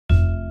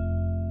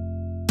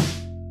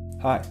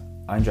Hi,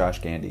 I'm Josh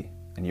Gandy,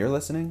 and you're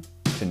listening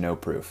to No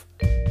Proof.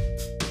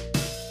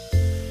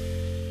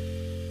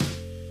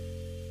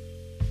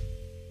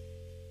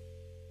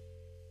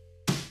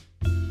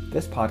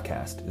 This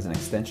podcast is an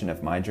extension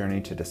of my journey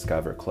to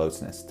discover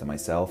closeness to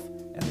myself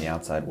and the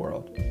outside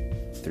world.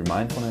 Through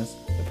mindfulness,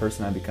 the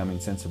person I'm becoming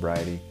since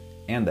sobriety,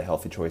 and the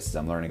healthy choices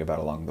I'm learning about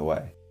along the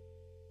way.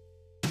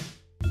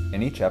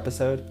 In each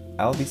episode,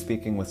 I'll be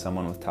speaking with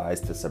someone with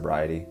ties to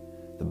sobriety,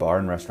 the bar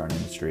and restaurant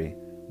industry,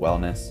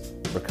 wellness,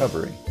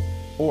 recovery,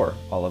 or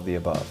all of the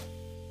above.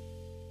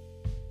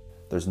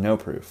 There's no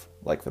proof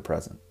like the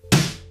present.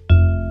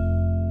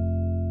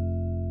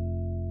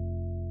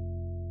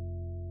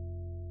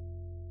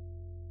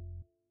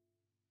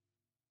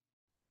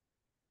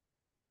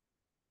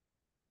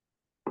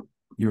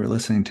 You are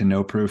listening to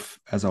No Proof.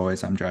 As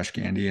always, I'm Josh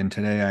Gandy, and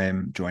today I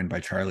am joined by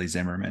Charley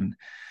Zimmerman.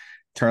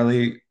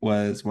 Charley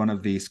was one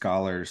of the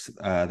scholars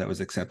that was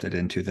accepted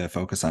into the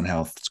Focus on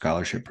Health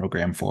scholarship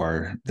program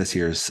for this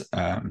year's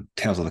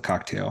Tales of the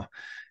Cocktail.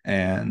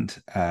 And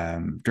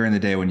during the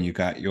day when you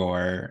got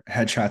your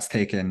headshots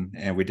taken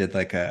and we did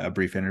like a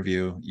brief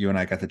interview, you and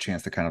I got the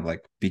chance to kind of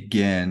like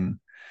begin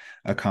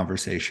a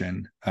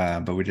conversation,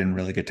 but we didn't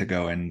really get to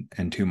go in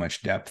too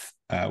much depth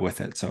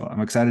with it. So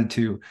I'm excited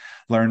to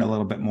learn a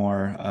little bit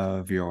more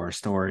of your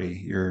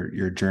story,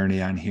 your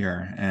journey on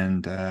here,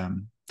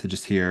 and to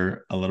just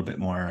hear a little bit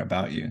more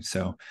about you.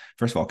 So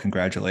first of all,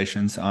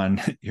 congratulations on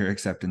your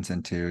acceptance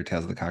into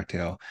Tales of the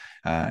Cocktail.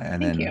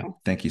 And Thank then you.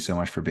 thank you so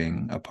much for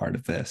being a part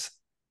of this.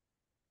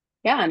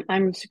 Yeah,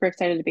 I'm super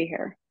excited to be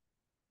here.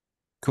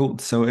 Cool.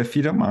 So if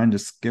you don't mind,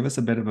 just give us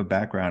a bit of a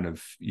background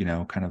of,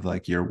 kind of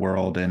like your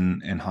world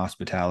in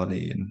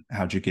hospitality and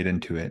how'd you get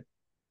into it?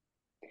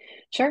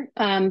 Sure.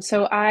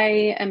 So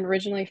I am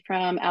originally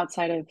from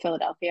outside of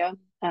Philadelphia.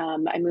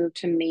 I moved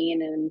to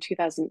Maine in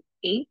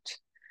 2008.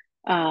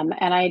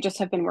 And I just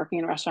have been working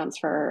in restaurants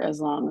for as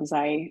long as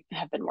I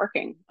have been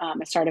working. I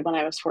started when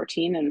I was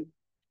 14 and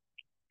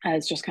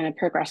has just kind of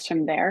progressed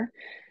from there.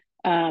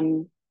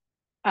 Um,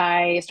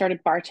 I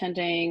started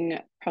bartending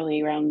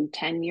probably around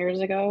 10 years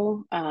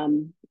ago,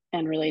 and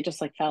really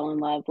just like fell in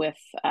love with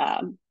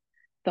the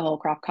whole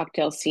craft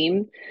cocktail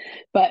scene.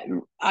 But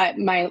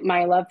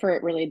my love for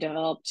it really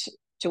developed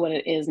to what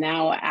it is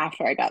now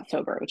after I got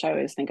sober, which I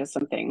always think is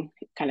something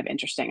kind of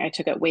interesting. I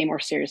took it way more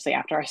seriously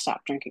after I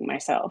stopped drinking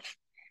myself.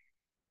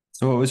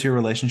 So what was your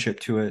relationship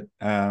to it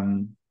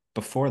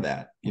before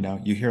that?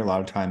 You hear a lot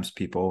of times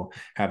people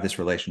have this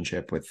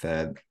relationship with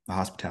the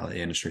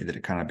hospitality industry that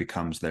it kind of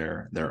becomes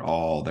their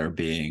all, their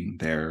being,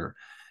 their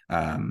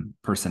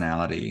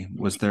personality.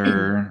 Was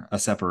there a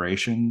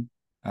separation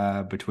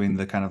between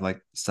the kind of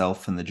like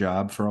self and the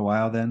job for a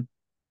while then?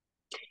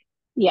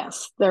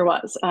 Yes, there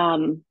was.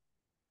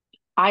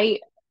 I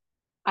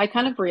I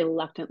kind of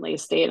reluctantly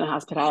stayed in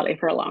hospitality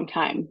for a long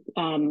time.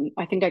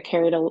 I think I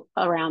carried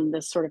around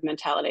this sort of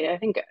mentality. I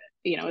think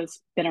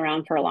it's been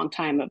around for a long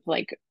time of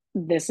like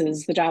this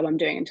is the job I'm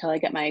doing until I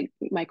get my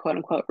quote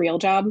unquote real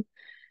job.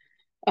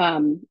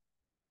 Um,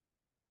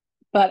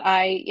 but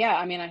yeah,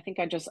 I mean, I think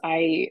I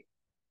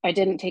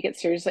didn't take it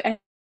seriously.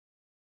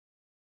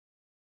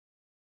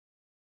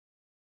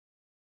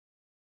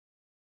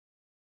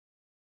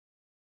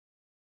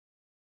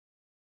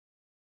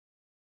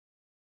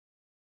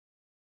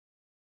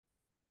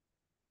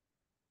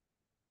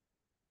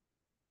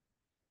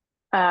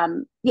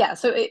 Yeah,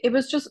 so it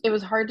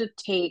was hard to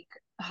take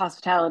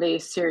hospitality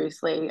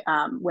seriously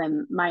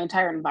when my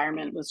entire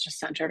environment was just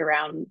centered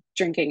around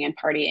drinking and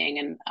partying,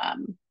 and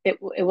it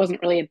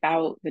wasn't really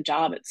about the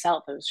job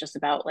itself. It was just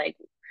about like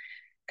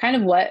kind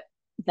of what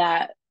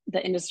that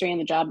the industry and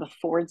the job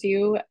affords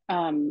you,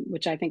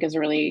 which I think is a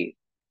really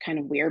kind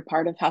of weird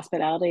part of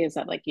hospitality is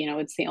that like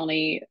it's the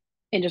only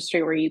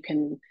industry where you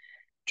can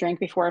drink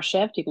before a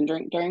shift, you can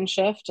drink during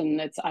shift, and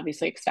it's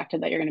obviously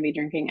expected that you're going to be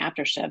drinking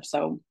after shift.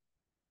 So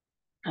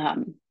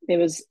it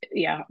was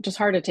yeah just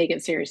hard to take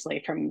it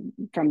seriously from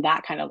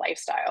that kind of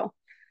lifestyle.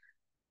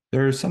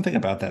 There's something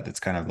about that that's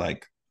kind of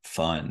like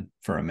fun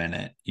for a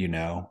minute,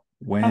 Oh,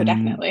 When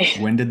definitely.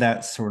 when did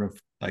that sort of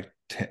like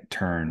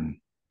turn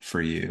for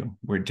you?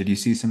 Where did you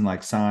see some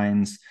like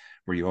signs?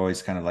 Were you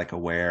always kind of like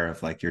aware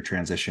of like your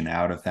transition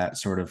out of that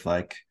sort of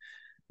like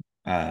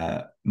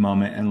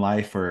moment in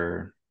life,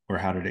 or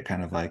how did it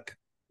kind of like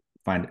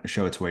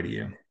show its way to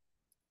you?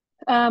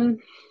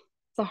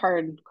 It's a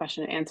hard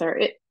question to answer.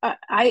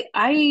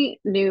 I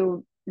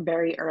knew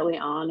very early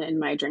on in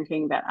my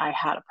drinking that I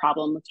had a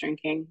problem with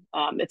drinking.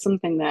 It's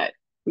something that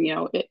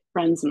it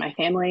runs in my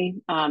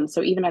family.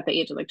 So even at the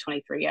age of like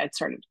 23, I'd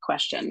started to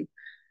question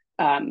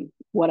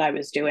what I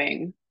was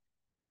doing.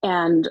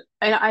 And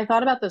I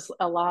thought about this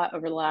a lot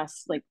over the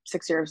last like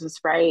 6 years of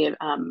sobriety,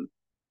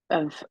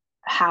 of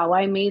how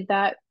I made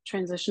that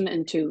transition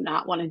into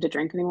not wanting to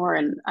drink anymore.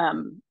 And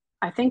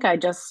I think I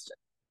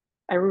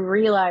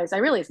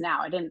realized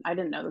now I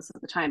didn't know this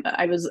at the time, but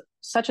I was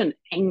such an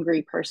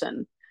angry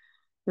person.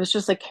 It was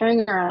just like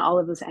carrying around all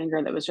of this anger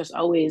that was just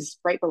always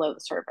right below the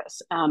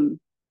surface.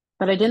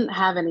 but I didn't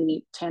have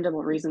any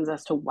tangible reasons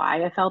as to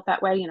why I felt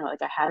that way. You know,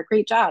 like I had a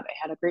great job, I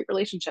had a great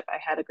relationship, I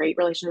had a great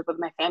relationship with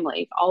my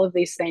family. All of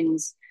these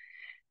things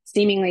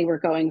seemingly were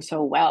going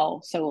so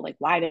well. So like,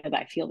 why did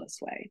I feel this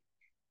way?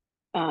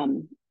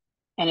 Um,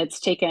 and it's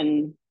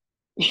taken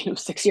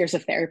 6 years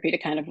of therapy to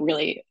kind of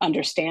really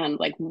understand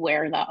like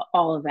where that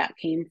all of that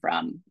came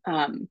from.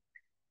 And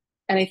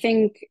I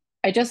think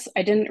I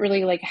didn't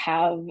really like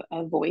have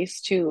a voice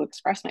to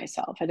express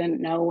myself. I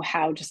didn't know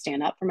how to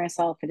stand up for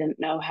myself. I didn't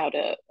know how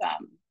to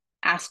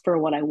ask for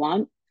what I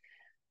want.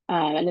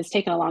 And it's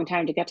taken a long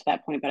time to get to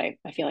that point, but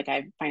I feel like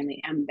I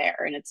finally am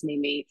there, and it's made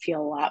me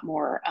feel a lot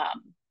more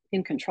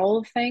in control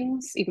of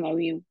things, even though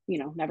you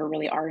never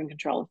really are in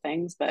control of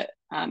things. But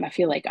I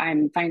feel like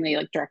I'm finally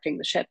like directing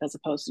the ship as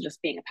opposed to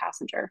just being a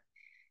passenger.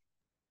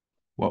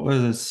 What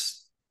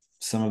was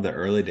some of the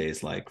early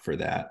days like for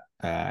that?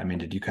 I mean,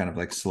 did you kind of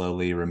like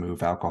slowly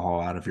remove alcohol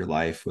out of your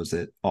life? Was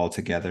it all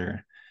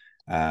together?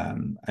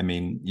 I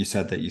mean, you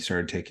said that you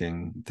started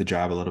taking the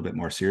job a little bit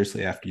more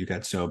seriously after you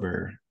got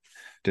sober.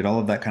 Did all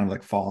of that kind of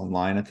like fall in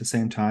line at the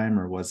same time,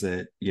 or was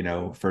it,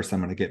 first I'm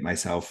going to get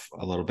myself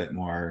a little bit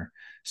more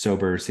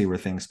sober, see where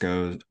things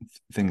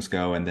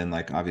go, and then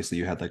like obviously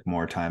you had like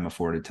more time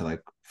afforded to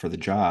like for the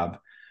job,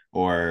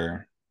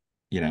 or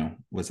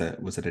was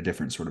it a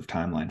different sort of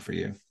timeline for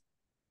you?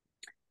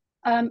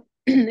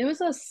 It was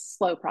a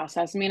slow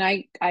process. I mean,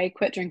 I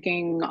quit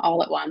drinking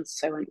all at once.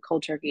 So I went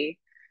cold turkey.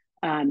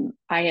 I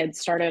had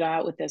started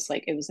out with this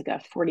like it was like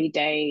a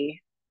 40-day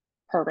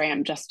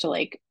program just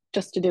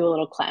to do a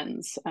little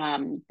cleanse.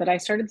 But I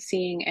started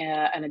seeing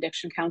an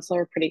addiction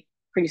counselor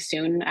pretty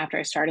soon after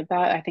I started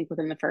that. I think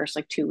within the first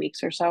like 2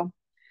 weeks or so.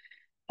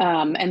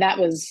 And that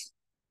was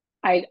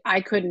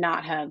I could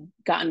not have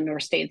gotten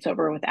or stayed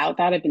sober without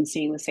that. I've been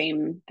seeing the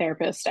same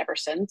therapist ever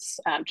since,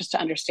 just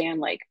to understand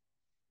like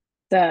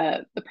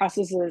the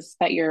processes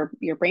that your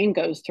brain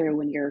goes through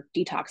when you're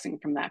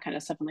detoxing from that kind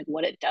of stuff and like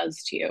what it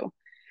does to you.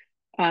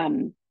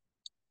 Um,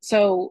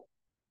 so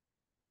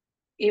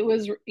it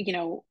was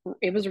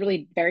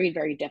really very,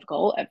 very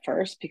difficult at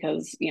first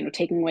because,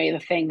 taking away the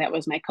thing that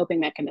was my coping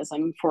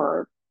mechanism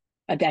for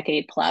a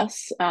decade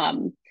plus,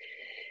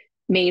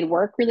 made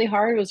work really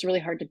hard. It was really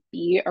hard to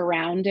be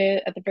around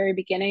it at the very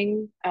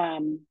beginning.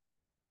 And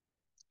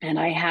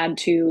I had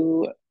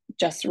to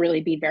just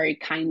really be very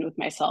kind with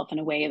myself in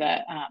a way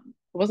that I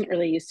wasn't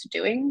really used to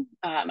doing.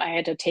 I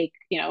had to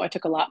I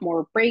took a lot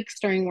more breaks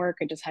during work.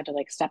 I just had to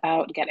like step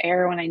out and get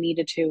air when I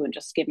needed to and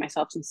just give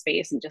myself some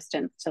space and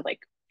distance to like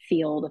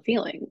feel the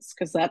feelings.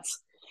 Cause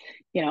that's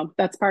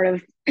part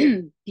of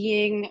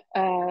being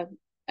an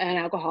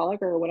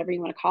alcoholic or whatever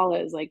you want to call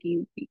it is like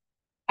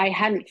I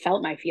hadn't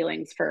felt my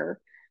feelings for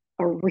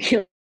a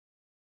real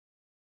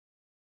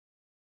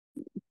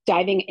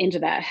diving into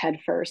that head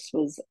first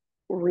was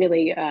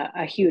really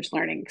a huge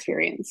learning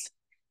experience.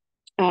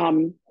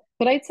 Um,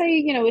 but I'd say,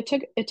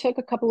 it took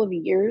a couple of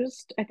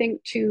years, I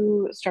think,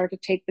 to start to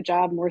take the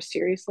job more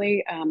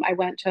seriously. I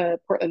went to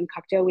Portland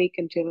Cocktail Week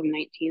in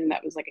 2019, and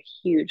that was like a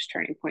huge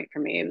turning point for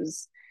me. It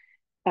was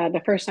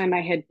the first time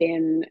I had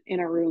been in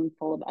a room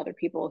full of other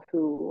people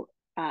who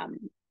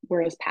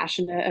were as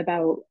passionate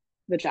about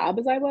the job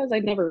as I was.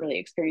 I'd never really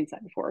experienced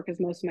that before because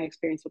most of my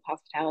experience with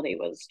hospitality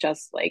was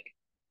just like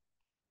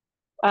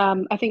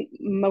I think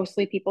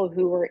mostly people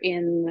who were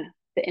in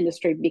the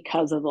industry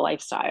because of the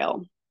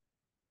lifestyle.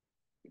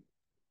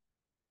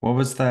 What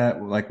was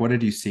that like? What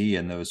did you see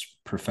in those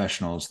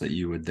professionals that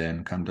you would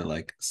then come to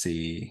like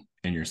see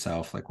in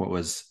yourself? Like what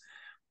was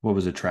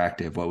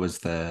attractive? What was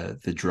the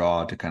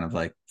draw to kind of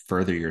like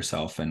further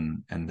yourself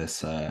in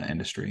this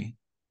industry?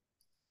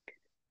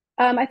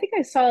 I think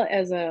I saw it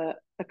as a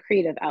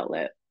creative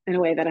outlet in a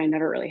way that I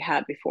never really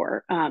had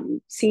before.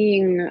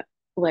 Seeing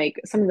like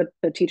some of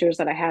the teachers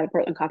that I had at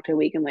Portland Cocktail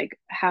Week and like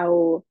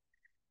how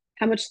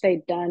much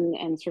they'd done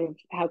and sort of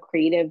how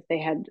creative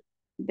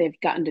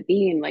they've gotten to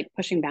be and like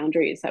pushing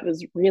boundaries. That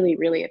was really,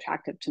 really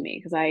attractive to me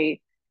because I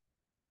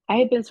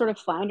had been sort of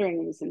floundering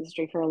in this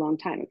industry for a long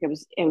time. Like it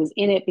was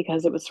in it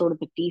because it was sort of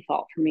the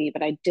default for me,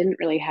 but I didn't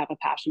really have a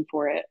passion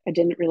for it. I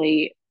didn't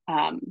really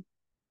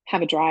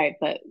have a drive,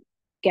 but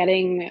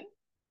getting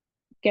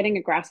getting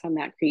a grasp on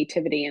that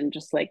creativity and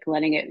just like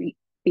letting it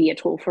be a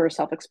tool for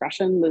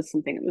self-expression was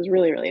something that was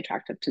really, really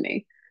attractive to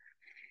me.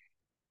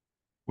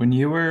 When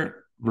you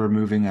were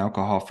removing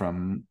alcohol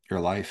from your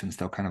life and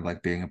still kind of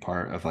like being a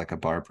part of like a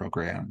bar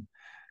program,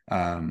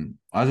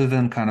 other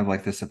than kind of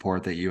like the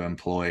support that you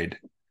employed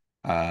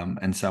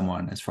and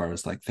someone as far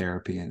as like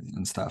therapy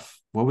and stuff,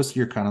 what was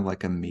your kind of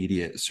like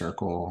immediate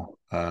circle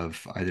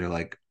of either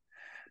like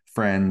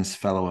friends,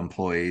 fellow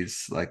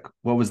employees? Like,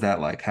 what was that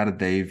like? How did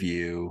they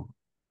view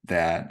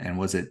that? And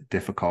was it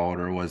difficult,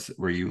 or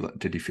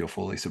did you feel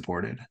fully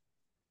supported?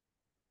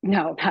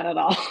 No, not at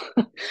all.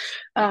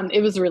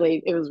 It was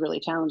really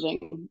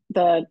challenging.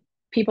 The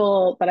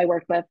people that I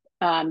worked with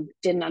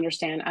didn't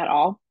understand at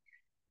all.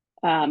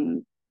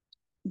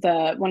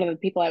 The one of the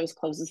people I was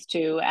closest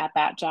to at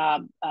that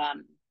job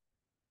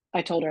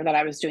I told her that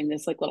I was doing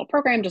this like little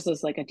program just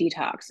as like a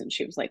detox. And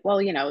she was like, well,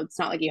 it's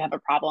not like you have a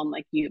problem.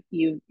 Like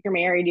you're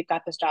married, you've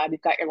got this job,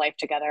 you've got your life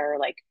together.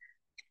 Like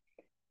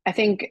I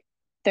think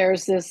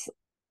there's this,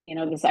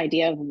 this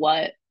idea of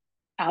what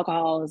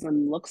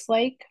alcoholism looks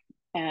like.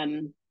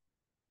 Um,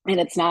 and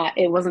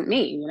it wasn't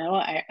me,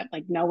 I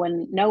like no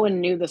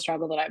one knew the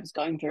struggle that I was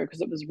going through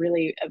because it was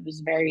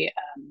very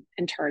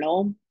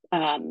internal.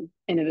 And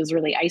it was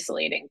really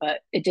isolating, but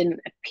it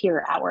didn't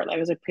appear outward. I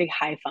was a pretty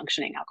high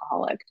functioning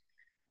alcoholic.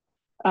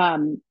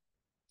 Um,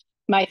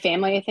 my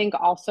family, I think,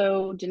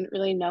 also didn't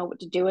really know what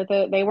to do with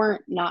it. They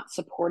weren't not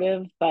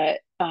supportive,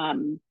 but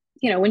when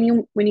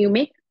you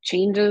make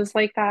changes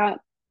like that,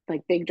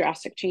 like big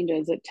drastic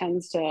changes, it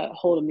tends to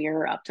hold a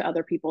mirror up to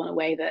other people in a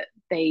way that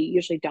they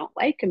usually don't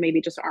like and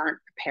maybe just aren't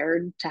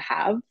prepared to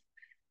have.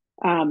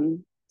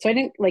 So I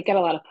didn't like get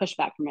a lot of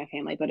pushback from my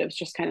family, but it was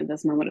just kind of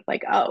this moment of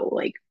like, oh,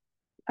 like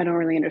I don't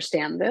really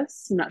understand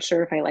this. I'm not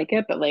sure if I like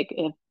it, but like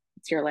if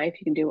it's your life,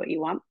 you can do what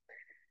you want.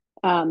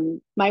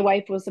 My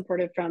wife was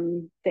supportive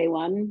from day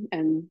one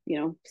and,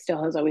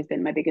 still has always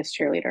been my biggest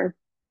cheerleader.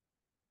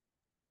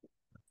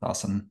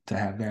 Awesome to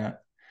have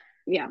that.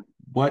 Yeah.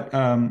 What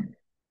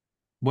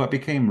what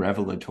became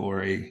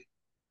revelatory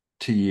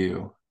to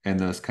you in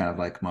those kind of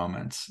like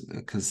moments?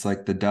 Because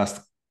like the dust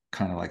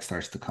kind of like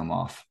starts to come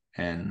off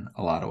in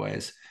a lot of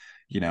ways.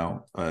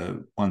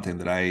 One thing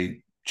that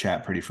I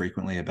chat pretty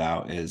frequently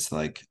about is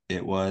like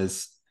it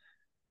was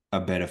a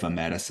bit of a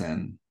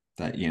medicine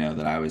that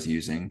that I was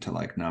using to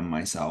like numb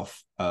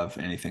myself of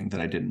anything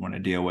that I didn't want to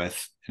deal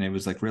with. And it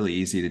was like really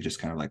easy to just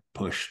kind of like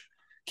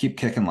keep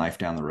kicking life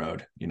down the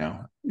road,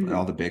 Mm-hmm.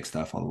 all the big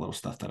stuff, all the little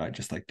stuff that I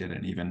just like I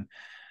didn't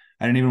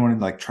even want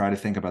to like try to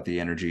think about the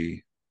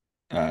energy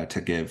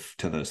to give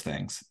to those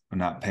things. I'm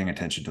not paying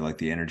attention to like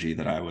the energy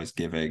that I was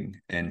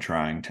giving and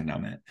trying to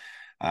numb it.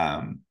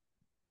 Um,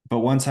 but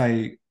once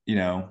I,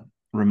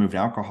 removed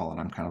alcohol and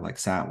I'm kind of like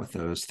sat with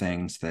those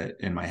things that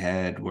in my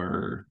head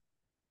were,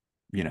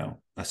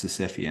 a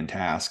Sisyphean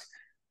task,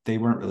 they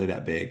weren't really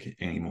that big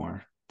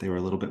anymore. They were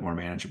a little bit more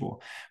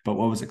manageable. But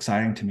what was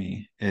exciting to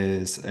me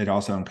is it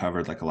also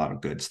uncovered like a lot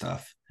of good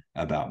stuff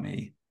about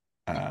me.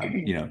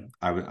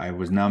 I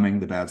was numbing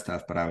the bad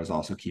stuff, but I was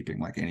also keeping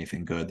like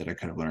anything good that I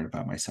could have learned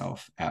about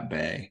myself at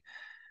bay.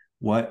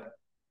 What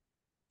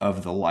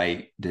of the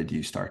light did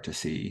you start to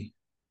see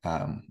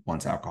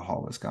once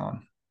alcohol was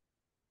gone?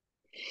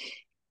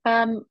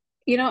 Um,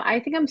 I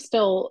think I'm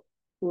still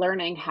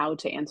learning how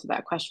to answer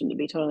that question, to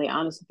be totally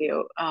honest with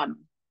you.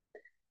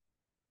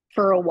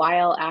 For a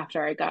while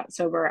after I got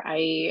sober,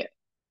 I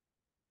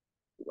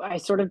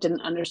sort of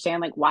didn't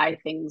understand like why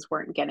things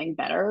weren't getting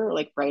better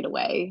like right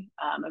away.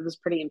 I was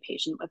pretty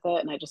impatient with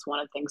it, and I just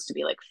wanted things to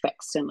be like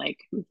fixed and like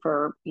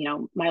for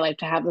my life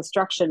to have the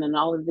structure and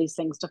all of these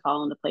things to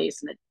fall into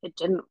place. And it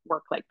didn't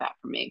work like that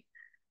for me.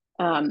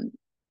 Um,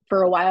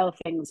 for a while,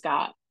 things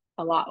got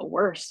a lot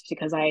worse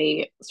because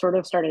I sort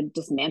of started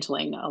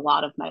dismantling a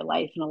lot of my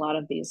life and a lot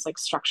of these like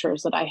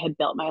structures that I had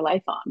built my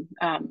life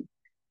on.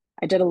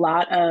 I did a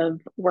lot of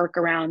work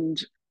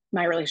around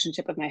my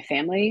relationship with my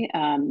family,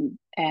 and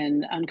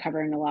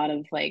uncovering a lot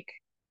of like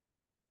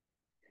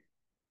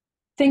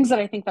things that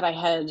I think that I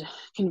had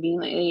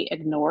conveniently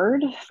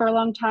ignored for a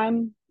long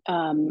time.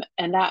 And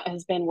that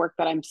has been work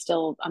that I'm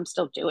still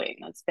doing.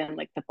 That's been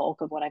like the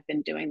bulk of what I've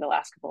been doing the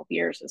last couple of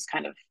years is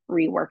kind of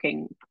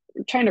reworking,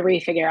 trying to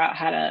refigure out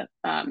how to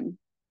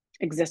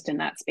exist in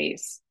that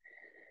space.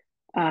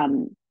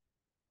 Um,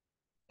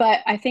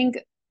 but I think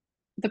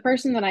the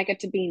person that I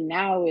get to be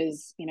now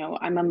is,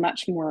 I'm a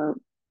much more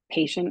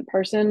patient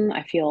person.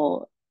 I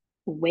feel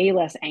way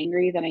less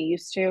angry than I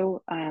used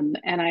to. And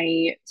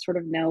I sort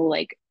of know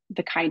like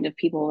the kind of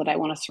people that I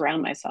want to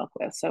surround myself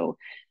with. So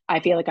I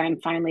feel like I'm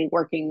finally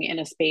working in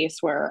a space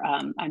where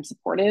I'm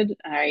supported.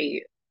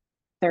 I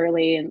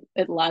thoroughly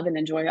love and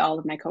enjoy all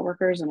of my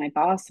coworkers and my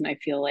boss. And I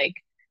feel like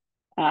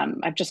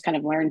I've just kind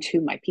of learned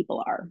who my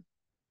people are.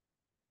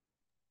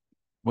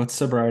 What's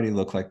sobriety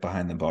look like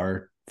behind the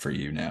bar for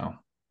you now?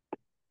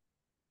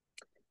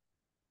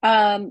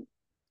 Um,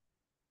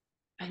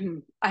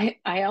 I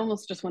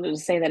almost just wanted to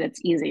say that it's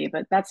easy,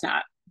 but that's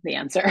not the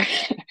answer.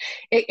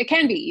 It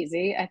can be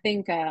easy. I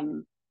think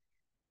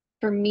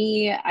for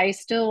me, I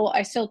still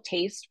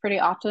taste pretty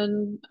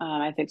often.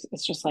 I think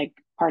it's just like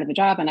part of the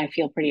job, and I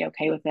feel pretty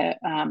okay with it.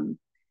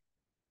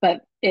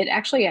 But it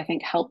actually I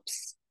think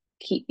helps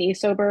keep me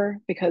sober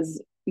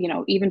because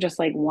even just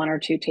like one or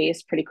two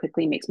tastes pretty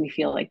quickly makes me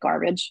feel like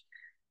garbage.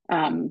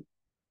 Um,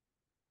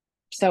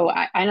 so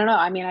I don't know.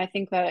 I mean, I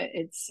think that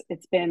it's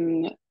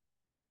been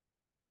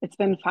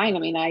fine. I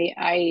mean,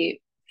 I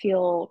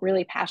feel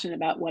really passionate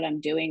about what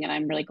I'm doing, and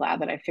I'm really glad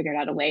that I figured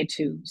out a way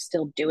to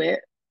still do it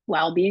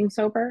while being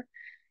sober.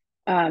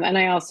 And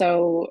I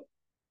also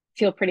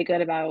feel pretty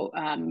good about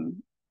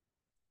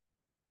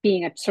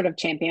being a sort of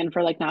champion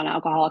for like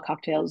non-alcoholic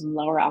cocktails and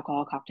lower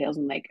alcohol cocktails,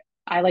 and like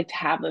I like to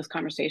have those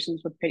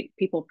conversations with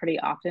people pretty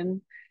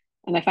often.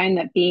 And I find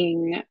that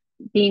being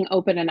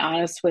open and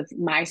honest with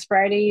my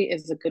sobriety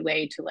is a good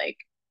way to like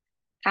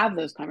have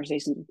those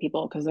conversations with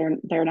people because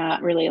they're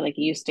not really like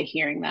used to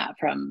hearing that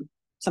from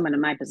someone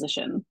in my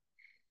position.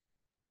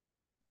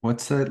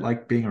 What's it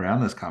like being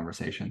around those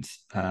conversations?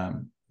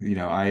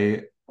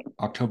 I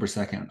October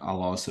 2nd,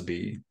 I'll also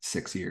be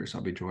 6 years.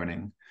 I'll be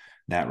joining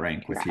that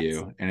rank with Congrats.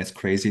 you. And it's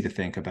crazy to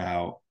think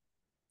about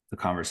the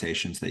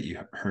conversations that you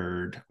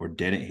heard or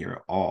didn't hear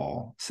at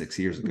all 6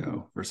 years Hmm.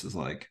 ago versus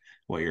like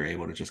what you're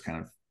able to just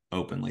kind of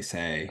openly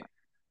say.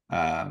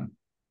 Um,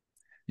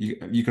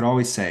 you could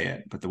always say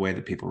it, but the way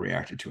that people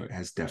reacted to it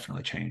has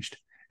definitely changed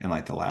in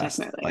like the last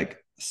Definitely. like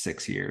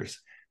 6 years.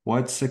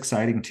 What's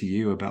exciting to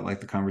you about like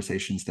the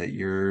conversations that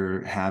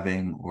you're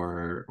having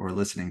or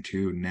listening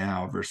to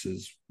now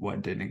versus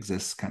what didn't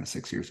exist kind of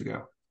 6 years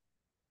ago?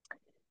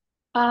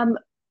 Um,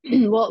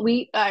 well,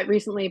 we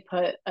recently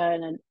put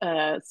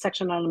a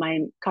section on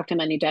my cocktail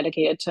menu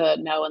dedicated to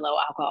no and low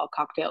alcohol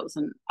cocktails,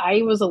 and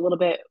I was a little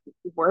bit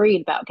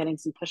worried about getting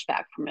some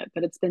pushback from it,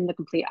 but it's been the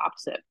complete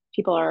opposite.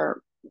 People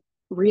are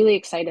really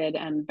excited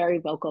and very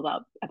vocal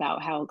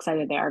about how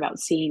excited they are about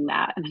seeing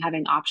that and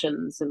having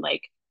options and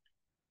like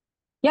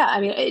yeah,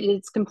 I mean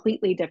it's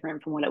completely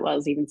different from what it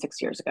was even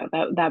 6 years ago.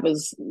 That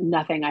was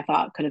nothing I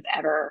thought could have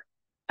ever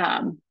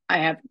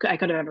I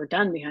could have ever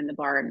done behind the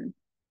bar. And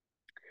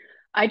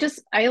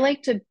I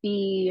like to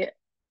be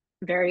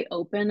very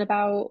open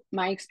about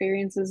my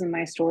experiences and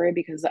my story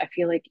because I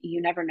feel like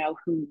you never know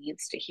who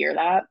needs to hear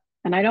that.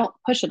 And I don't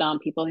push it on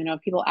people. You know,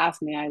 if people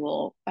ask me, I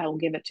will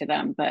give it to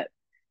them. But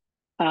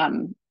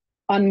um,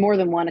 on more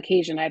than one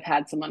occasion, I've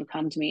had someone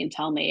come to me and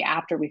tell me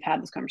after we've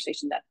had this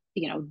conversation that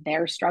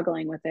they're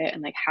struggling with it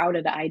and like how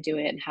did I do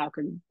it and how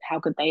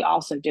could they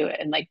also do it,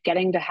 and like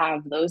getting to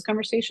have those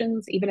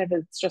conversations even if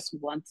it's just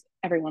once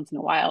every once in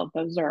a while,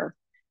 those are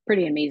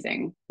pretty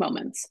amazing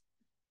moments.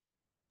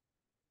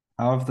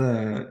 How have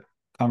the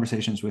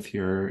conversations with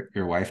your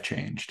wife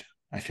changed?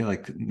 I feel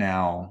like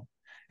now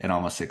in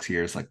almost 6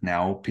 years, like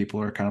now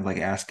people are kind of like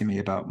asking me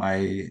about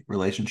my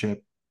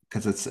relationship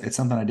because it's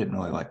something I didn't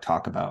really like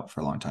talk about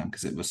for a long time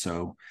because it was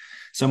so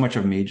much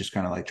of me just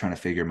kind of like trying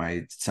to figure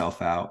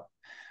myself out.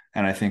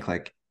 And I think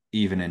like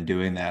even in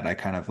doing that, I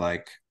kind of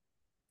like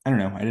I don't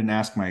know. I didn't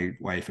ask my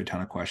wife a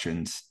ton of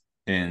questions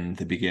in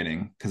the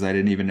beginning because I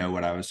didn't even know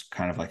what I was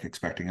kind of like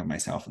expecting of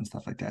myself and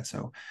stuff like that.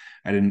 So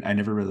I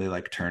never really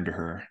like turned to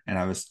her. And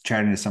I was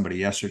chatting to somebody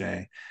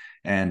yesterday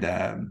and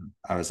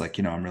I was like,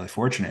 I'm really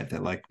fortunate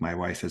that like my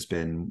wife has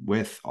been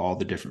with all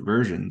the different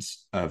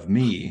versions of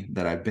me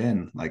that I've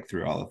been like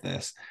through all of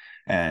this.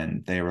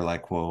 And they were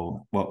like,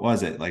 well, what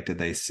was it? Like,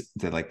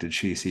 did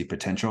she see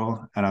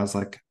potential? And I was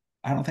like,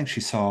 I don't think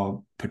she saw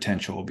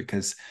potential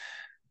because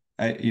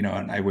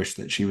and I wish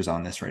that she was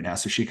on this right now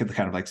so she could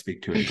kind of like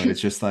speak to it. But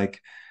it's just like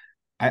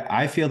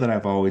I feel that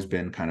I've always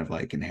been kind of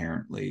like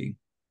inherently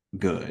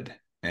good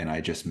and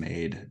I just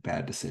made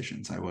bad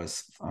decisions. I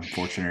was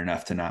unfortunate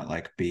enough to not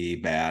like be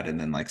bad and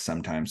then like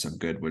sometimes some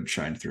good would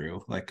shine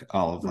through, like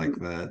all of like Mhm.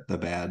 the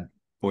bad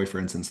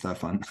boyfriends and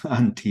stuff on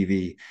on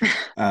TV.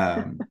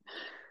 Um,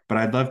 but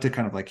I'd love to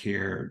kind of like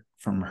hear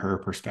from her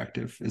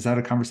perspective. Is that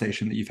a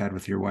conversation that you've had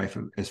with your wife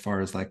as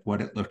far as like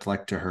what it looked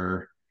like to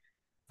her,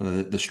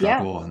 the Yeah,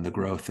 struggle and the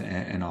growth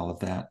and all of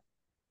that?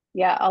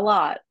 yeah, a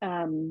lot.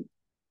 I'm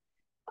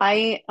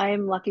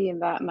lucky in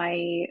that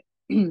my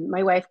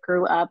my wife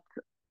grew up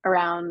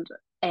around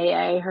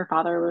AA. Her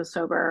father was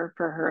sober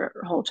for her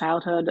whole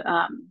childhood,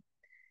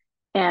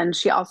 and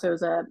she also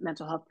is a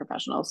mental health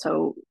professional.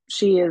 So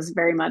she is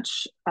very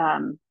much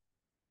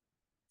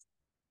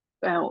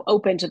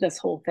open to this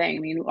whole thing. I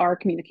mean, our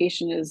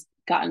communication has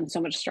gotten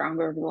so much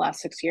stronger over the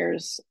last 6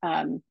 years.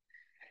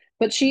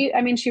 But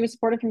I mean, she was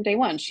supportive from day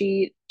one.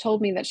 She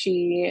told me that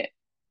she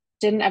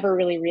didn't ever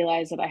really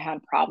realize that I had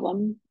a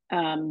problem.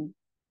 And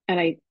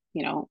I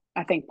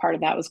think part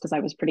of that was because I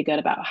was pretty good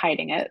about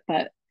hiding it.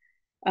 But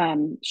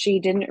she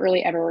didn't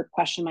really ever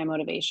question my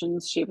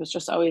motivations. She was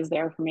just always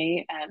there for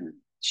me. And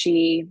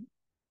she's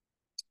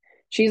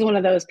one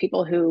of those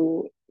people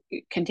who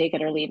can take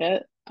it or leave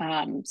it.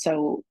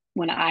 So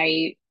when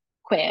I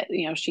quit,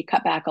 she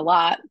cut back a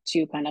lot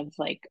to kind of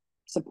like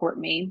support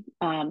me.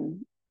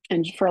 And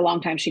for a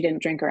long time, she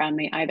didn't drink around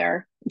me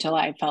either until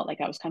I felt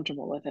like I was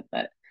comfortable with it.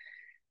 But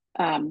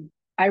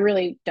I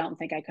really don't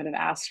think I could have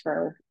asked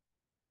for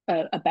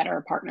a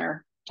better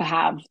partner to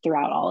have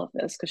throughout all of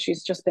this because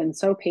she's just been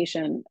so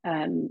patient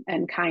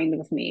and kind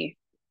with me.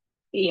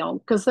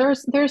 Because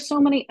there's so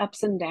many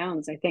ups and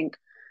downs. I think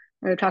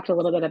we talked a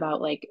little bit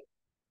about like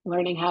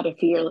learning how to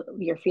feel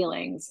your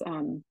feelings,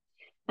 and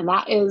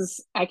that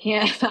is I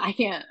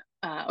can't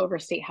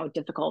overstate how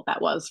difficult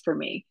that was for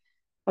me.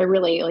 I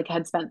really like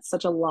had spent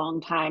such a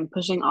long time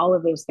pushing all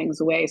of those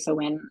things away. So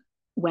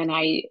when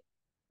I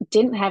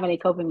didn't have any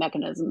coping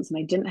mechanisms and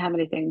I didn't have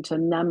anything to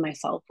numb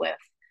myself with,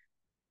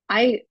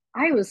 I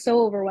was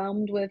so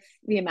overwhelmed with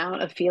the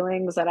amount of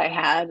feelings that I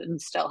had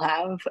and still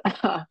have.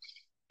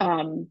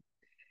 um,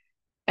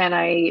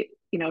 and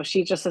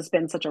she just has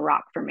been such a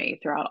rock for me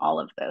throughout all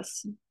of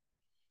this.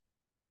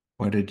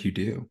 What did you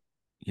do,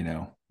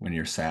 when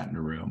you're sat in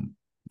a room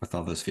with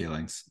all those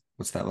feelings?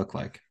 What's that look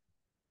like?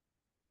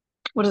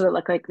 What does it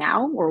look like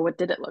now, or what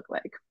did it look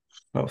like?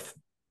 Both.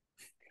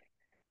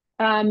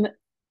 Um,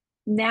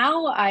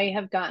 Now I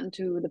have gotten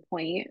to the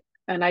point,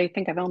 and I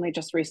think I've only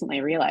just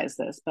recently realized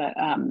this, but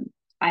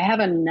I have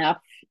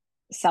enough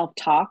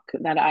self-talk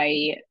that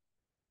I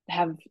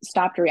have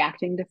stopped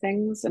reacting to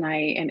things, and I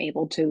am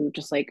able to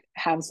just like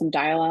have some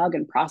dialogue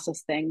and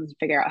process things,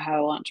 figure out how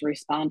I want to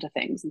respond to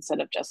things instead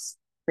of just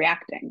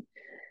reacting.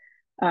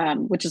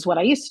 Which is what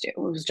I used to.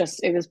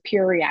 It was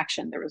pure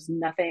reaction. There was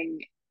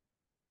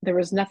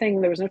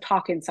no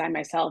talk inside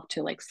myself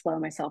to like slow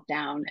myself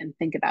down and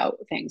think about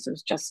things. It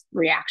was just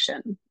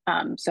reaction.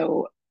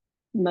 So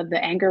the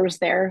anger was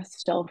there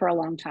still for a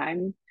long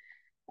time.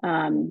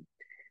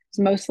 It's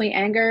mostly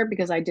anger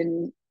because I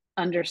didn't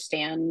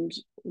understand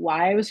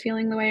why I was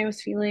feeling the way I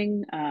was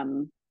feeling.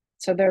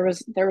 So there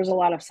was a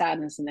lot of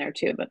sadness in there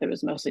too, but there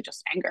was mostly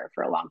just anger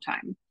for a long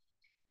time.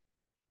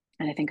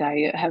 And I think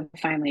I have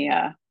finally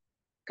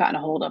gotten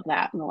a hold of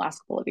that in the last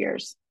couple of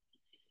years.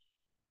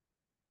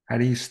 How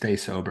do you stay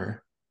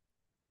sober?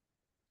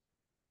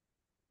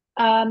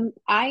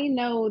 I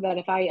know that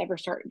if I ever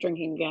start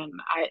drinking again,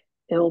 I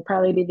it'll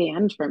probably be the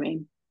end for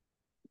me.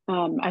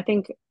 I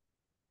think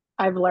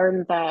I've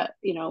learned that,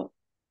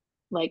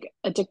 like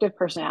addictive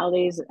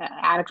personalities,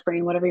 addict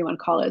brain, whatever you want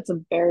to call it, it's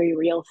a very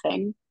real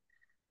thing.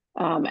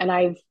 And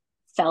I've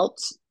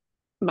felt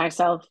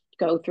myself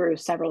go through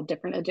several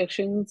different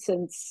addictions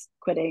since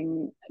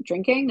quitting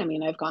drinking. I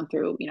mean, I've gone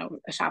through,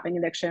 a shopping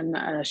addiction,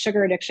 a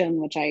sugar addiction,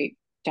 which I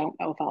don't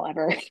know if I'll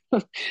ever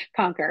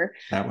conquer.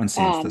 That one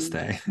seems to Um,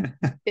 stay.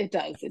 it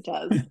does.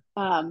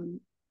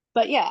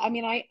 But yeah, I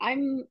mean,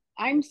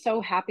 I'm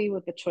so happy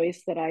with the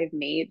choice that I've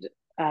made.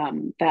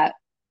 That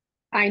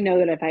I know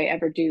that if I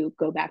ever do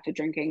go back to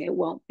drinking, it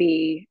won't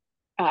be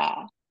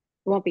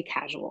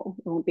casual.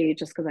 It won't be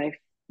just because I,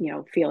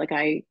 feel like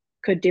I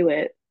could do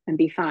it and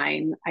be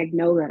fine. I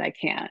know that I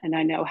can't, and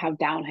I know how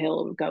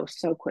downhill it would go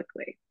so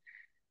quickly.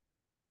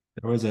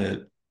 There was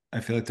a,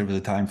 I feel like there was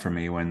a time for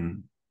me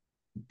when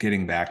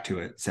getting back to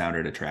it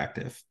sounded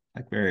attractive,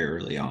 like very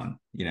early on.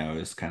 It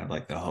was kind of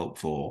like the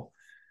hopeful,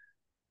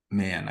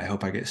 man, I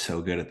hope I get so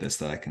good at this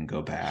that I can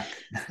go back,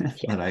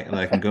 that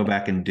I can go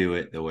back and do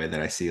it the way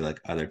that I see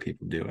like other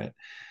people do it.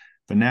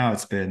 But now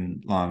it's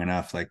been long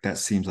enough. Like that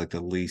seems like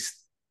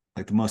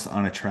like the most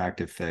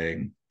unattractive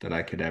thing that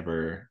I could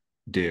ever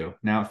do.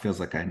 Now it feels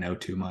like I know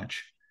too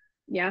much.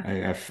 Yeah,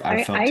 I've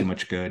I, felt too I,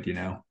 much good.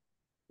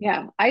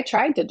 yeah, I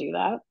tried to do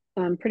that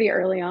pretty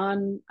early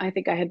on. I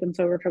think I had been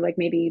sober for like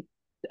maybe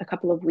a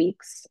couple of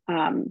weeks.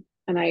 And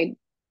I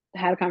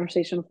had a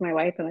conversation with my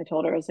wife and I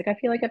told her, I was like, I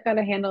feel like I've got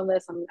to handle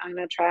this. I'm going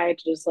to try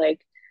to just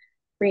like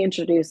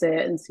reintroduce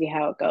it and see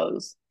how it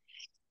goes.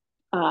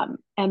 And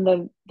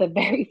the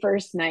very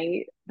first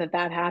night that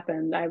that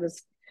happened,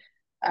 was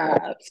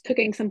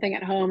cooking something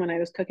at home and I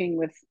was cooking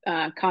with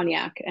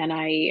cognac and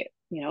I,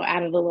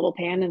 added a little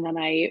pan and then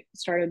I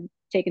started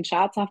taking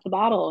shots off the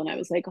bottle and I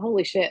was like,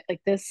 holy shit, like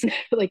this,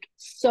 like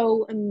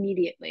so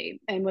immediately.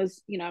 And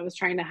I was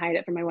trying to hide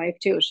it from my wife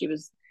too. She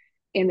was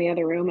in the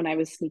other room and I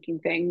was sneaking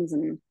things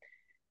and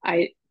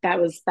that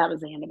was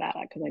the end about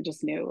it because I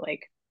just knew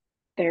like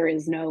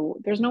there's no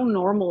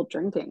normal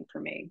drinking for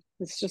me.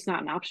 It's just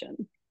not an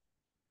option.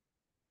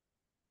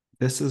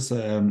 This is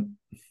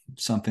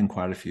something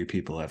quite a few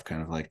people have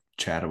kind of like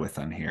chatted with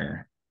on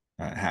here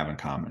have in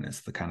common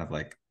is the kind of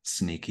like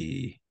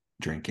sneaky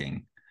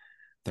drinking.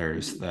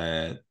 There's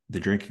Mhm. the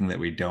drinking that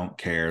we don't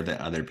care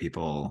that other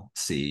people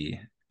see,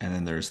 and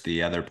then there's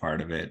the other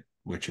part of it,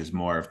 which is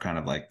more of kind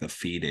of like the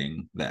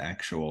feeding, the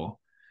actual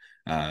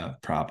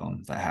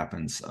problem that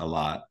happens a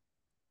lot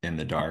in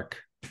the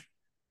dark.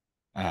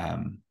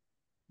 Um,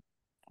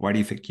 why do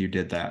you think you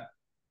did that?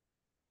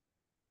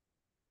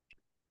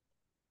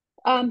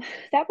 Um,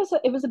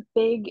 it was a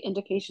big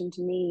indication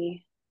to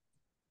me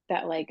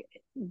that like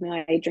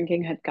my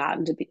drinking had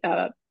gotten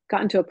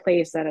to a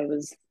place that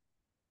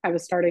I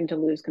was starting to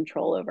lose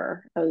control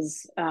over. It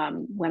was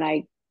when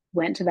I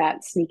went to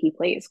that sneaky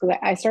place because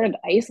I started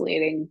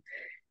isolating,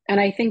 and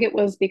I think it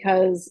was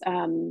because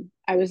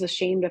I was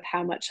ashamed of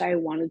how much I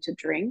wanted to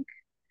drink,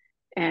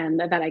 and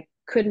that I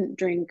couldn't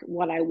drink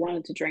what I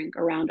wanted to drink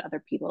around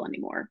other people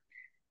anymore.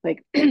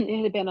 Like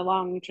it had been a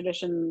long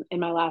tradition in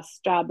my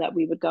last job that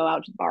we would go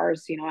out to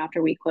bars,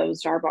 after we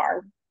closed our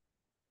bar.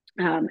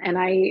 And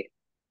I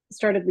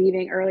started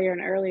leaving earlier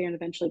and earlier and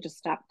eventually just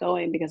stopped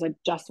going because I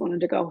just wanted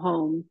to go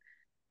home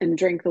and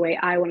drink the way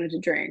I wanted to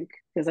drink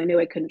because I knew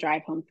I couldn't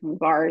drive home from the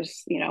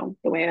bars, the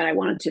way that I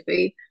wanted to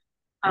be.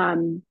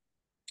 Um,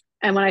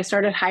 and when I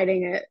started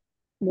hiding it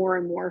more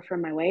and more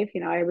from my wife,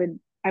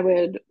 I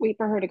would wait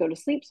for her to go to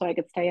sleep so I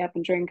could stay up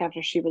and drink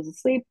after she was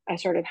asleep. I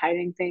started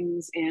hiding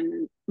things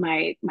in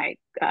my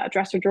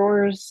dresser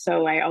drawers,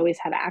 so I always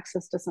had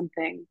access to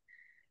something.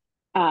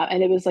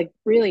 And it was like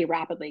really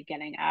rapidly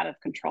getting out of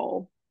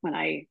control when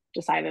I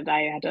decided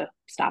I had to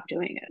stop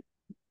doing it.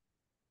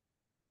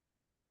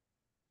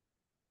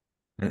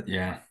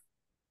 Yeah,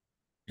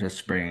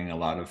 just bringing a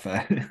lot of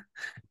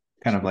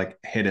kind of like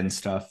hidden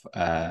stuff,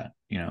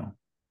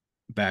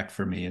 back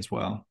for me as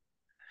well.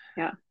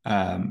 Yeah.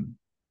 Um,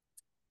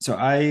 so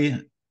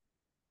I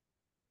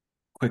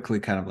quickly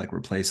kind of like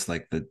replaced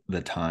like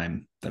the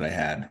time that I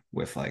had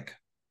with like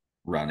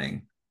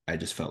running. I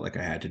just felt like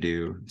I had to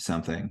do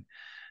something.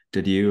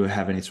 Did you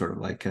have any sort of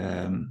like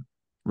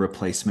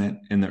replacement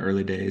in the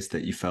early days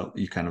that you felt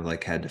you kind of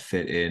like had to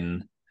fit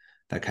in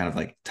that kind of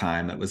like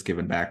time that was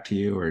given back to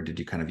you, or did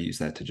you kind of use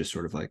that to just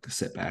sort of like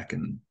sit back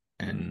and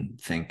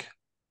think?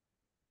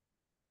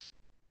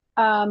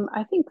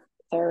 I think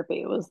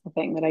therapy was the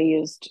thing that I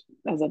used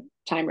as a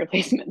time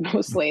replacement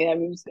mostly. I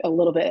was a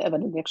little bit of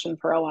an addiction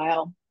for a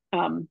while.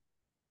 Um,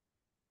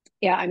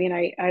 yeah, I mean,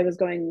 I was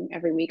going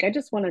every week. I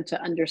just wanted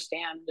to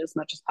understand as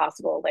much as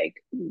possible, like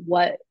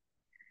what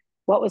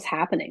was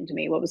happening to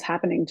me, what was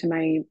happening to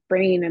my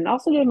brain, and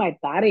also to my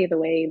body. The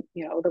way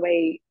the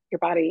way your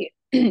body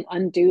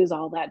undoes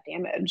all that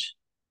damage.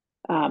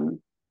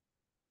 Um,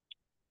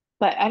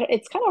 but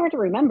it's kind of hard to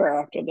remember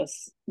after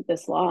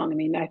this long. I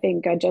mean, I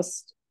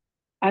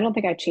don't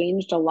think I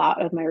changed a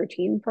lot of my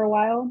routine for a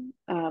while.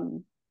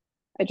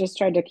 I just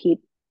tried to keep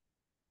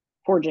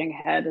forging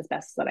ahead as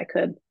best that I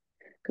could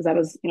because that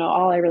was,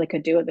 all I really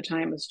could do at the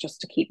time was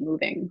just to keep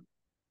moving.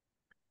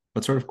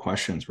 What sort of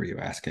questions were you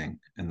asking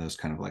in those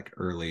kind of like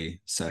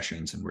early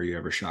sessions, and were you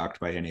ever shocked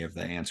by any of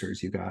the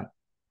answers you got?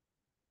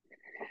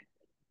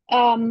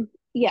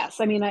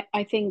 Yes, I mean,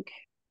 I think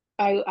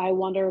I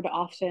wondered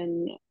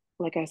often,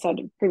 like I said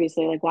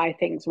previously, like why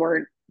things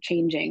weren't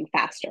changing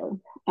faster.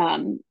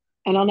 Um,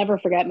 and I'll never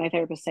forget my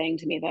therapist saying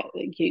to me that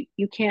like,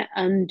 you can't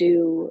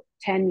undo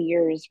 10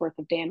 years worth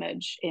of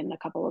damage in a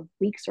couple of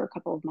weeks or a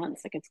couple of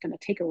months. Like it's going to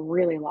take a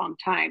really long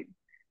time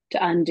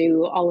to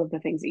undo all of the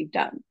things that you've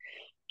done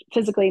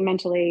physically,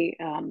 mentally,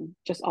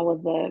 just all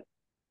of the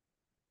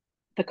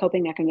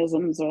coping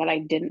mechanisms that I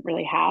didn't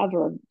really have,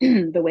 or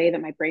the way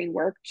that my brain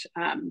worked.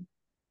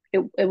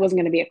 It wasn't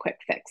going to be a quick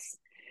fix.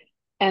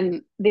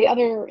 And the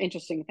other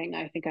interesting thing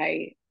I think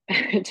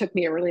it took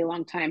me a really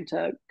long time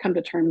to come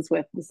to terms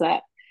with is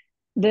that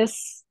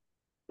this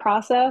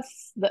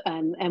process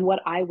and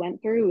what I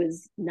went through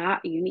is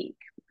not unique.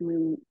 I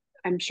mean,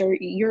 I'm sure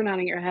you're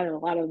nodding your head at a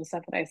lot of the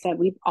stuff that I said.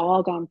 We've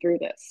all gone through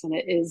this, and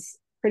it is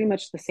pretty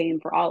much the same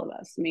for all of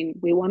us. I mean,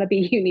 we want to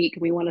be unique,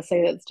 we want to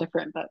say that it's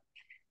different, but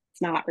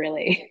it's not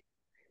really.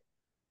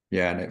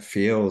 Yeah, and it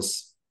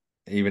feels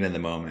even in the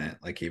moment,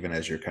 like even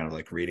as you're kind of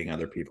like reading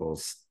other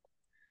people's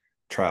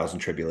trials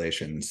and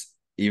tribulations,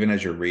 even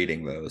as you're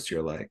reading those,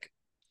 you're like,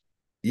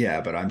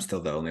 yeah, but I'm still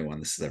the only one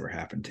this has ever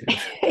happened to.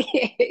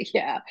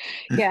 Yeah,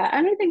 yeah.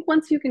 And I think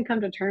once you can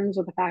come to terms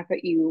with the fact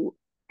that you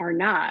are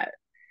not,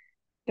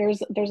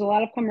 there's a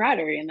lot of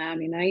camaraderie in that. I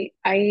mean,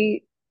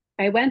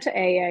 I went to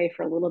AA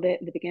for a little bit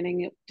in the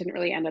beginning. It didn't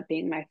really end up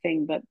being my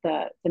thing, but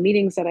the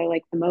meetings that I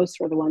liked the most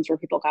were the ones where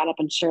people got up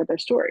and shared their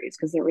stories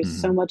because there was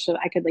so Mm-hmm. much that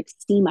I could like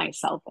see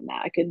myself in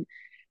that. I could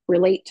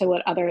relate to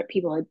what other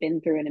people had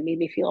been through, and it made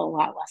me feel a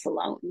lot less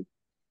alone.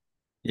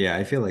 Yeah,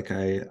 I feel like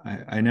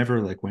I never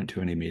like went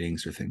to any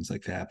meetings or things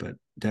like that, but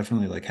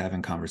definitely like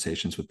having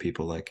conversations with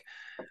people, like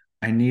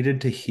I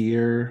needed to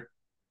hear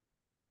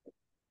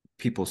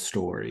people's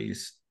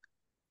stories.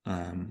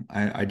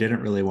 I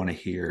didn't really want to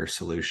hear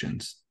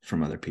solutions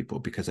from other people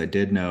because I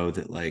did know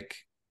that like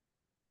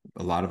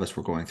a lot of us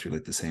were going through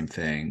like the same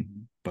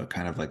thing, but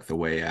kind of like the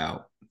way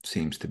out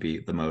seems to be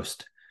the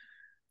most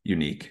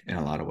unique in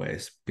a lot of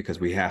ways because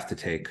we have to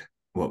take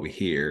what we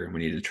hear, we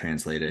need to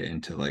translate it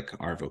into like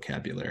our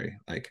vocabulary.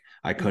 Like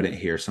I couldn't Mhm.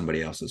 hear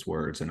somebody else's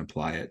words and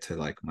apply it to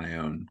like my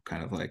own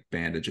kind of like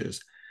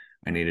bandages.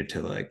 I needed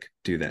to like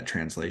do that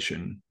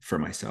translation for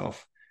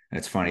myself. And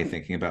it's funny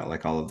thinking about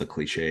like all of the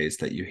cliches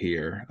that you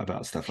hear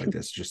about stuff like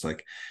this. Just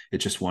like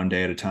it's just one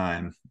day at a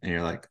time. And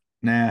you're like,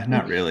 nah,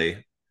 not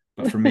really.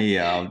 But for me,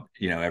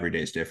 every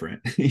day is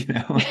different.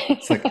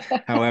 It's like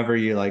however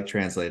you like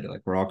translate it,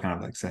 like we're all kind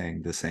of like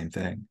saying the same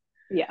thing.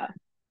 Yeah.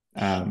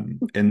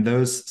 In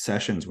those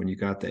sessions, when you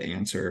got the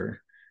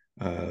answer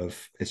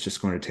of it's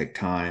just going to take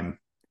time,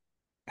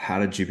 how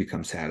did you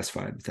become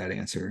satisfied with that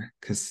answer?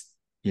 Because,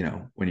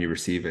 when you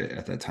receive it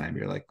at that time,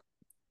 you're like,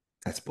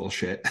 that's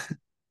bullshit.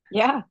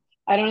 Yeah.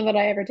 I don't know that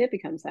I ever did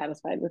become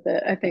satisfied with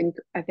it. I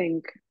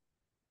think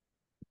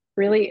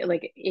really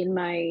like in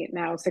my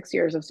now 6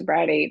 years of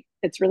sobriety,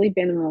 it's really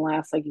been in the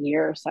last like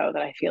year or so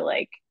that I feel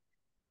like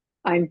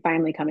I'm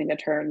finally coming to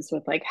terms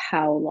with like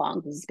how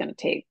long this is going to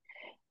take.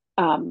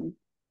 Um,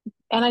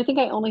 and I think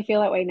I only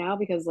feel that way now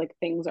because like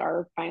things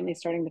are finally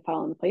starting to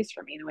fall into place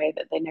for me in a way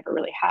that they never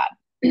really had.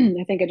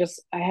 I think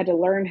I had to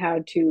learn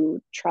how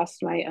to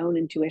trust my own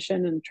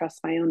intuition and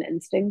trust my own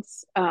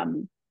instincts.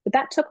 But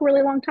that took a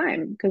really long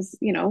time because,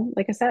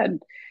 like I said,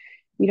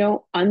 you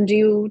don't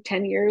undo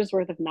 10 years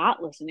worth of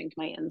not listening to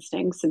my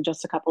instincts in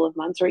just a couple of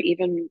months or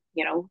even,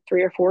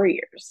 3 or 4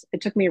 years.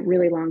 It took me a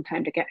really long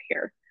time to get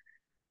here.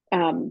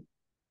 Um,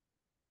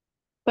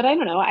 but I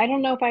don't know. I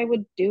don't know if I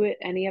would do it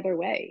any other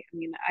way. I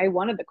mean, I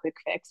wanted the quick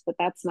fix, but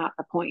that's not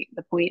the point.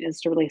 The point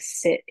is to really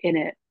sit in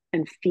it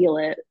and feel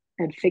it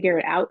and figure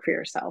it out for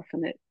yourself.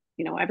 And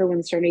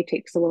everyone's journey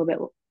takes a little bit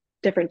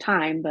different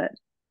time, but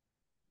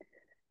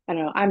I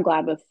don't know. I'm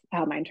glad with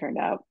how mine turned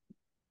out.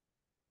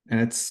 And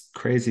it's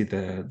crazy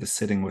the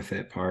sitting with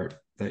it part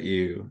that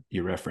you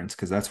reference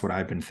because that's what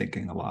I've been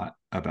thinking a lot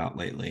about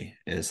lately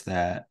is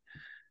that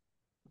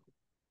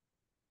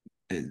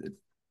it,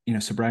 you know,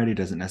 sobriety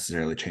doesn't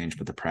necessarily change,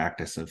 but the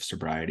practice of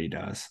sobriety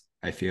does.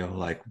 I feel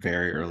like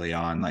very early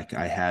on, like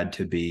I had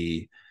to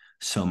be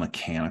so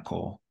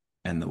mechanical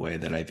in the way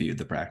that I viewed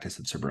the practice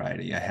of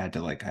sobriety. I had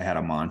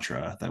a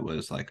mantra that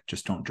was like,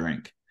 just don't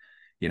drink.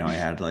 You know, I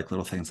had like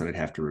little things that I'd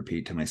have to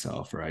repeat to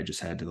myself, or I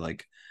just had to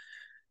like,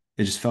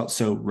 it just felt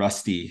so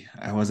rusty.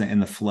 I wasn't in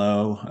the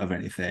flow of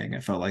anything.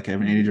 It felt like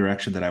any Mhm.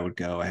 direction that I would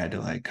go, I had to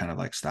like kind of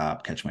like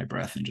stop, catch my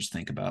breath, and just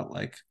think about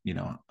like, you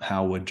know,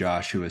 how would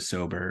Josh, who is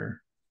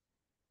sober,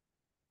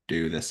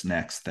 do this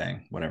next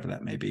thing, whatever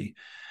that may be.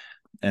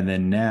 And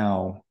then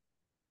now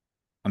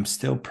I'm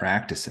still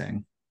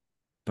practicing,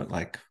 but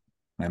like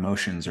my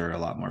emotions are a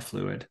lot more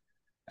fluid.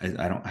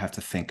 I don't have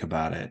to think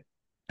about it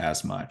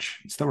as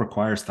much. It still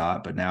requires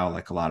thought, but now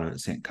like a lot of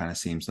it kind of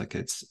seems like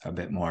it's a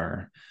bit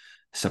more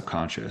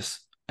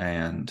subconscious.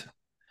 And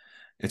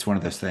it's one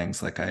of those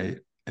things like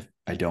if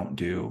I don't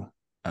do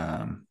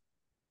um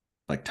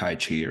like Tai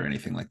Chi or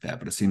anything like that,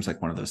 but it seems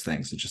like one of those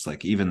things. It's just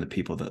like even the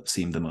people that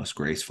seem the most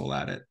graceful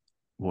at it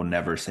will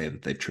never say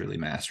that they've truly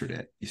mastered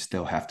it. You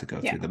still have to go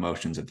Yeah, through the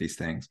motions of these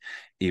things,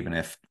 even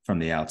if from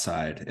the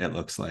outside it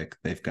looks like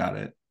they've got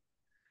it,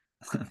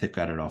 they've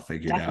got it all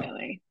figured out.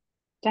 definitely.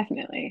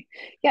 Definitely.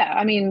 Yeah,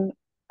 I mean,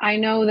 I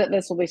know that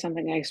this will be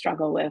something I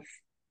struggle with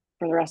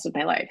for the rest of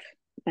my life.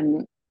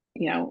 And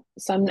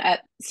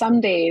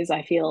some days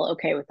I feel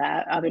okay with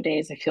that. Other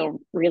days I feel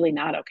really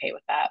not okay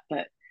with that,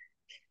 but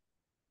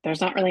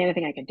there's not really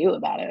anything I can do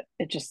about it.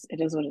 It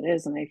is what it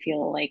is. And I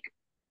feel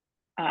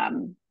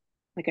um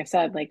like I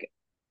said, like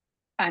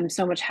I'm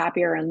so much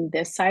happier on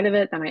this side of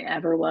it than I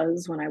ever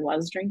was when I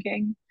was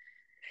drinking.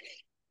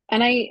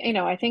 And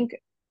I think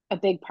a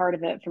big part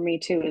of it for me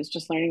too is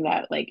just learning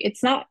that like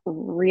it's not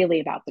really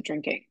about the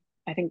drinking.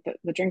 I think that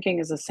the drinking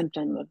is a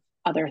symptom of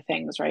other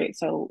things, right?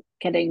 So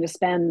getting to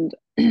spend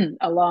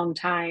a long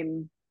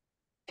time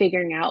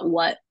figuring out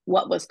what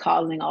was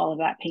causing all of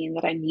that pain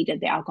that I needed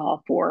the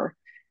alcohol for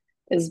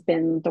has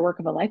been the work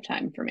of a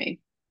lifetime for me.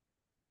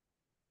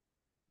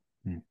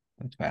 Hmm,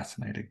 that's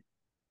fascinating.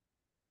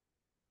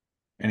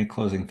 Any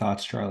closing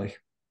thoughts, Charlie?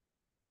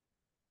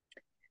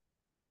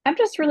 I'm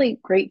just really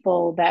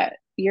grateful that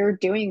you're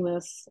doing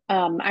this.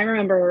 I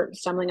remember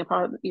stumbling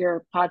upon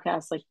your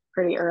podcast like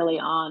pretty early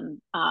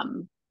on,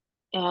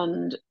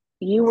 and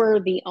you were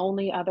the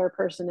only other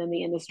person in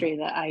the industry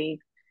that I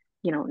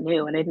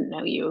knew, and I didn't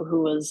know you,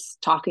 who was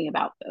talking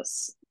about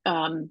this.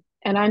 And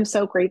I'm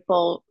so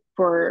grateful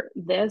for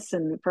this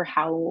and for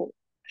how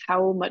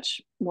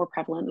much more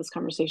prevalent this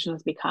conversation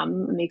has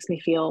become. It makes me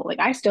feel like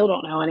I still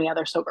don't know any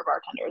other sober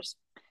bartenders.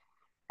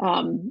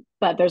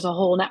 But there's a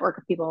whole network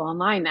of people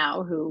online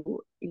now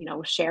who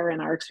share in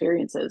our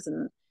experiences.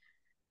 And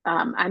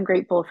I'm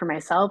grateful for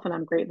myself and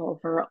I'm grateful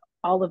for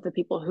all of the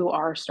people who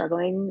are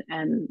struggling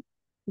and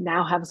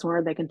now have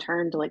somewhere they can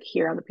turn to like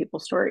hear other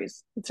people's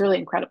stories. It's really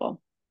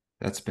incredible.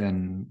 That's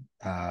been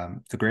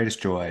the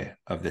greatest joy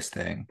of this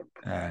thing.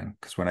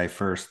 Because when I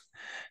first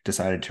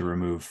decided to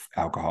remove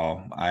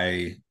alcohol,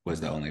 I was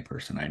the only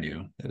person I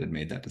knew that had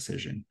made that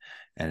decision.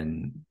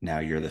 And now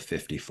you're the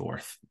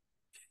 54th.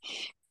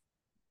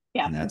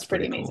 Yeah, And that's it's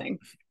pretty pretty cool. amazing.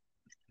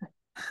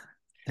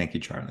 Thank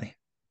you, Charlie.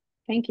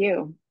 Thank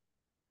you.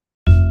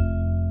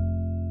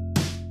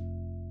 Thank you.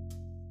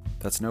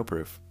 That's No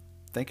Proof.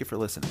 Thank you for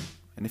listening.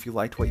 And if you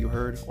liked what you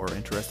heard or are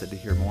interested to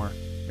hear more,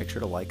 make sure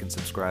to like and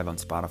subscribe on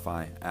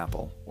Spotify,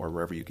 Apple, or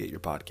wherever you get your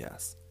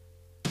podcasts.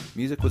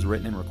 Music was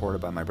written and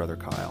recorded by my brother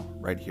Kyle,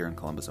 right here in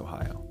Columbus,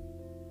 Ohio.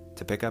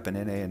 To pick up an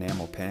NA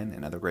enamel pen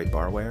and other great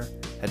barware,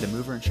 head to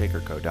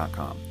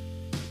moverandshakerco.com.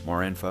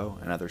 More info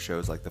and other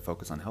shows like the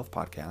Focus on Health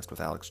podcast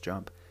with Alex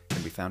Jump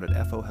can be found at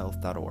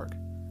fohealth.org.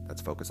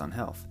 That's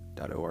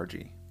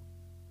focusonhealth.org.